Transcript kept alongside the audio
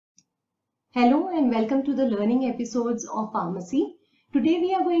Hello and welcome to the learning episodes of pharmacy. Today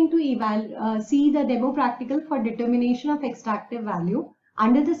we are going to see the demo practical for determination of extractive value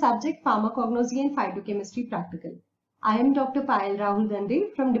under the subject pharmacognosy and phytochemistry practical. I am Dr. Payal Rahul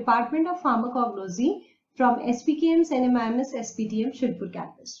Gande from Department of Pharmacognosy from SPKM NMIMS SPTM Shirpur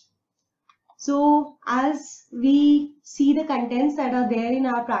campus. So as we see the contents that are there in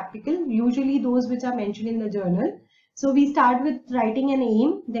our practical, usually those which are mentioned in the journal. So we start with writing an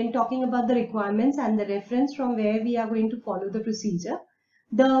aim, then talking about the requirements and the reference from where we are going to follow the procedure.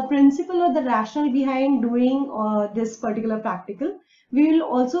 The principle or the rationale behind doing this particular practical. We will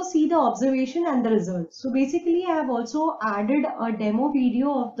also see the observation and the results. So basically I have also added a demo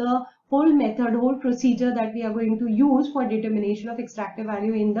video of the whole method, whole procedure that we are going to use for determination of extractive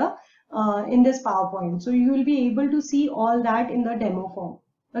value in this PowerPoint. So you will be able to see all that in the demo form.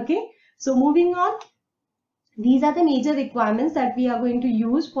 Okay. So moving on. These are the major requirements that we are going to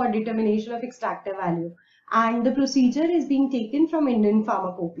use for determination of extractive value, and the procedure is being taken from Indian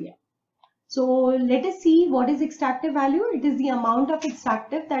Pharmacopoeia. So let us see what is extractive value. It is the amount of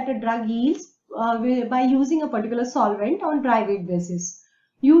extractive that a drug yields by using a particular solvent on dry weight basis.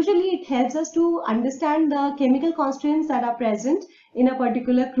 Usually it helps us to understand the chemical constituents that are present in a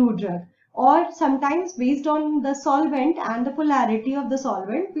particular crude drug. Or sometimes based on the solvent and the polarity of the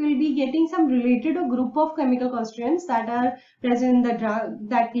solvent, we will be getting some related or group of chemical constituents that are present in the drug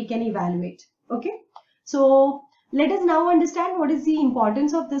that we can evaluate. Okay. So let us now understand what is the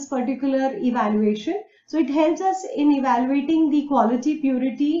importance of this particular evaluation. So it helps us in evaluating the quality,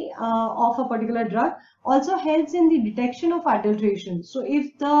 purity of a particular drug. Also helps in the detection of adulteration. So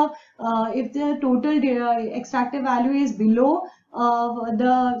if the total extractive value is below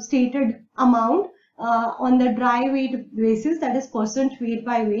the stated amount on the dry weight basis, that is percent weight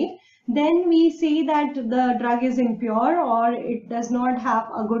by weight, then we say that the drug is impure or it does not have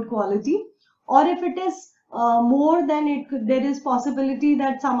a good quality. Or if it is more than it could, there is possibility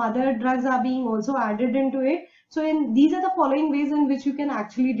that some other drugs are being also added into it. So these are the following ways in which you can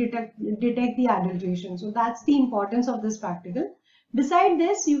actually detect the adulteration. So that's the importance of this practical. Beside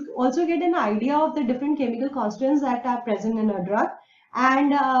this, you also get an idea of the different chemical constituents that are present in a drug.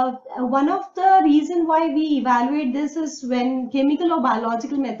 And one of the reasons why we evaluate this is when chemical or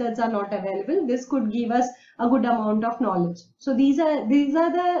biological methods are not available. This could give us a good amount of knowledge. So these are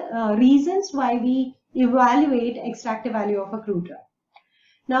the reasons why we evaluate extractive value of a crude drug.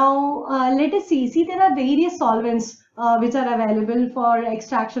 Now let us see there are various solvents which are available for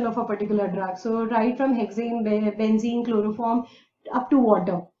extraction of a particular drug. So right from hexane, benzene, chloroform up to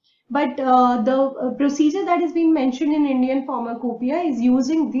water. But the procedure that has been mentioned in Indian Pharmacopoeia is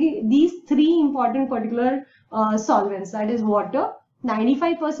using these three important particular solvents, that is water,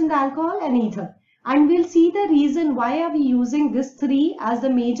 95% alcohol and ether. And we'll see the reason why are we using these three as the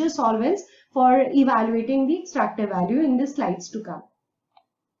major solvents for evaluating the extractive value in the slides to come.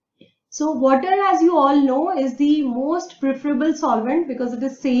 So water, as you all know, is the most preferable solvent because it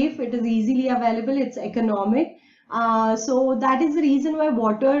is safe, it is easily available, it's economic. So that is the reason why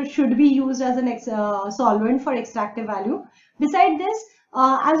water should be used as an solvent for extractive value. Beside this,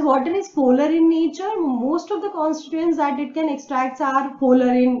 as water is polar in nature, most of the constituents that it can extract are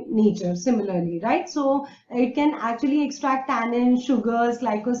polar in nature similarly, right? So it can actually extract tannins, sugars,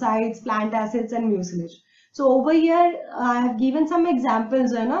 glycosides, plant acids and mucilage. So over here, I have given some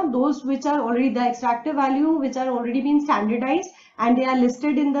examples, those which are already the extractive value, which are already been standardized and they are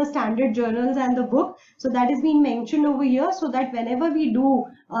listed in the standard journals and the book. So that is being mentioned over here so that whenever we do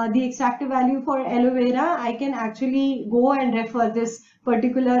the extractive value for aloe vera, I can actually go and refer this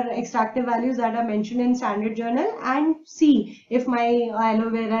particular extractive values that are mentioned in standard journal and see if my aloe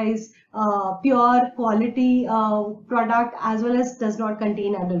vera is pure quality product as well as does not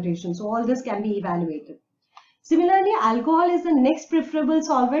contain adulteration. So all this can be evaluated. Similarly, alcohol is the next preferable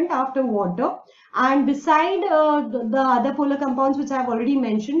solvent after water, and beside the other polar compounds which I have already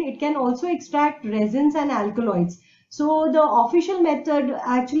mentioned, it can also extract resins and alkaloids. So the official method,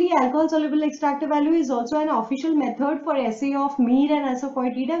 actually alcohol soluble extractive value is also an official method for assay of mead and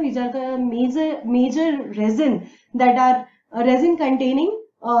asafoetida, which are the major resin that are resin containing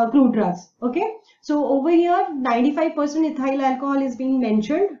crude drugs. Okay, so over here 95% ethyl alcohol is being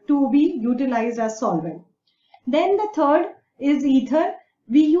mentioned to be utilized as solvent. Then the third is ether.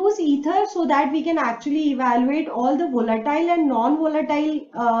 We use ether so that we can actually evaluate all the volatile and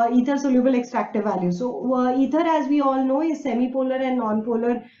non-volatile ether soluble extractive value. So ether, as we all know, is semi-polar and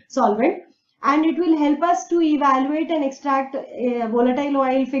non-polar solvent. and it will help us to evaluate and extract volatile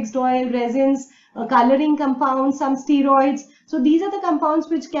oil, fixed oil, resins, coloring compounds, some steroids. So these are the compounds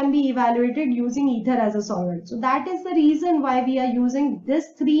which can be evaluated using ether as a solvent. So that is the reason why we are using these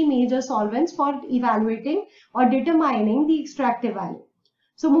three major solvents for evaluating or determining the extractive value.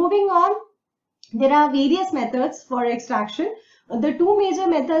 So moving on, there are various methods for extraction. The two major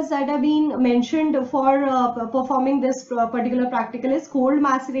methods that have been mentioned for performing this particular practical is cold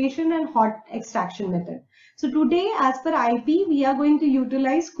maceration and hot extraction method. So today, as per IP, we are going to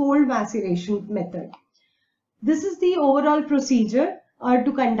utilize cold maceration method. This is the overall procedure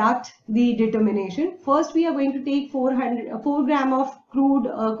to conduct the determination. First, we are going to take 4 gram of crude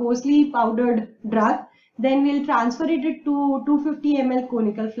coarsely powdered drug. Then we'll transfer it to 250 ml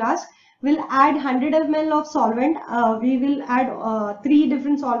conical flask. We'll add 100 ml of solvent. We will add 3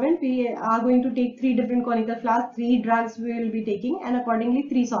 different solvents. We are going to take 3 different conical flasks. 3 drugs we will be taking, and accordingly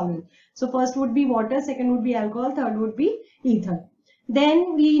 3 solvents. So first would be water, second would be alcohol, third would be ether.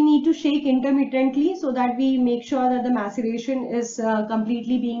 Then we need to shake intermittently so that we make sure that the maceration is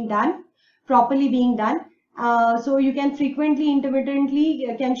completely being done, properly being done. So you can frequently, intermittently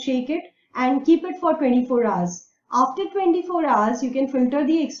can shake it and keep it for 24 hours. After 24 hours, you can filter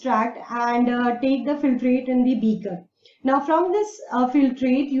the extract and take the filtrate in the beaker. Now from this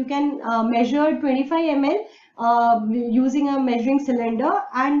filtrate, you can measure 25 ml using a measuring cylinder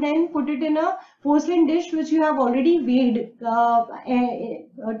and then put it in a porcelain dish which you have already weighed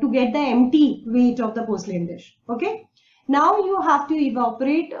to get the empty weight of the porcelain dish. Okay. Now you have to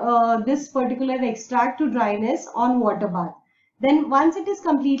evaporate this particular extract to dryness on water bath. Then once it is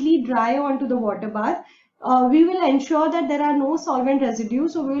completely dry onto the water bath, we will ensure that there are no solvent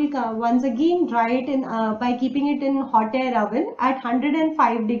residues. So we will once again dry it in by keeping it in hot air oven at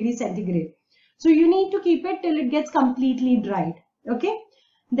 105 degrees centigrade. So you need to keep it till it gets completely dried. Okay.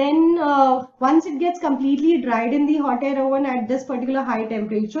 Then once it gets completely dried in the hot air oven at this particular high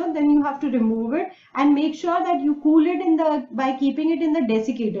temperature, then you have to remove it and make sure that you cool it by keeping it in the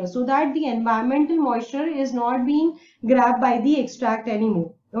desiccator so that the environmental moisture is not being grabbed by the extract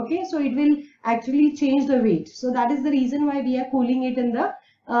anymore. Okay, so it will actually change the weight. So that is the reason why we are cooling it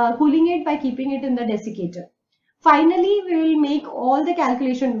by keeping it in the desiccator. Finally, we will make all the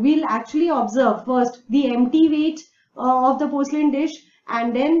calculation. We'll actually observe first the empty weight of the porcelain dish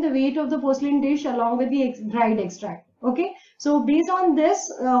and then the weight of the porcelain dish along with the dried extract. Okay, so based on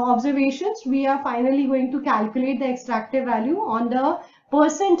this observations, we are finally going to calculate the extractive value on the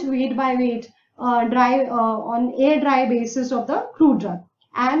percent weight by weight on air dry basis of the crude drug,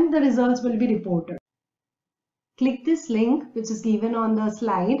 and the results will be reported. Click this link which is given on the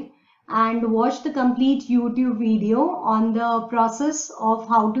slide and watch the complete YouTube video on the process of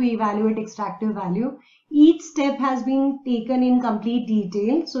how to evaluate extractive value. Each step has been taken in complete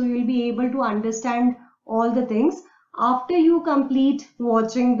detail, so you will be able to understand all the things. After you complete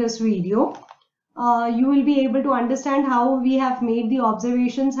watching this video, you will be able to understand how we have made the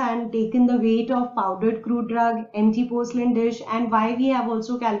observations and taken the weight of powdered crude drug, empty porcelain dish, and why we have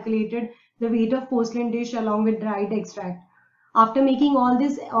also calculated the weight of porcelain dish along with dried extract. After making all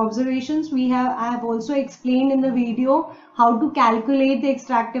these observations, I have also explained in the video how to calculate the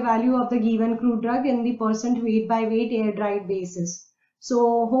extractive value of the given crude drug in the percent weight by weight air dried basis.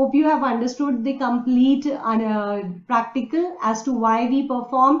 So hope you have understood the complete practical as to why we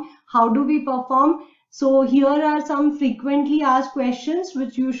perform, how do we perform. So here are some frequently asked questions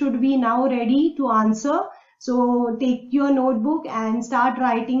which you should be now ready to answer. So take your notebook and start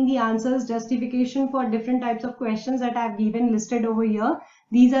writing the answers, justification for different types of questions that I have given listed over here.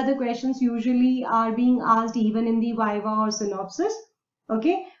 These are the questions usually are being asked even in the Viva or synopsis.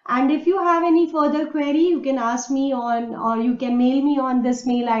 Okay, and if you have any further query, you can ask me on, or you can mail me on this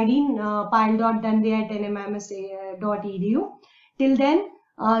mail ID, payal.dande@nmms.edu. Till then,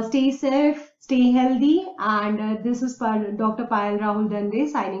 stay safe, stay healthy, and this is Dr. Payal Rahul Dande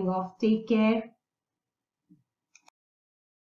signing off. Take care.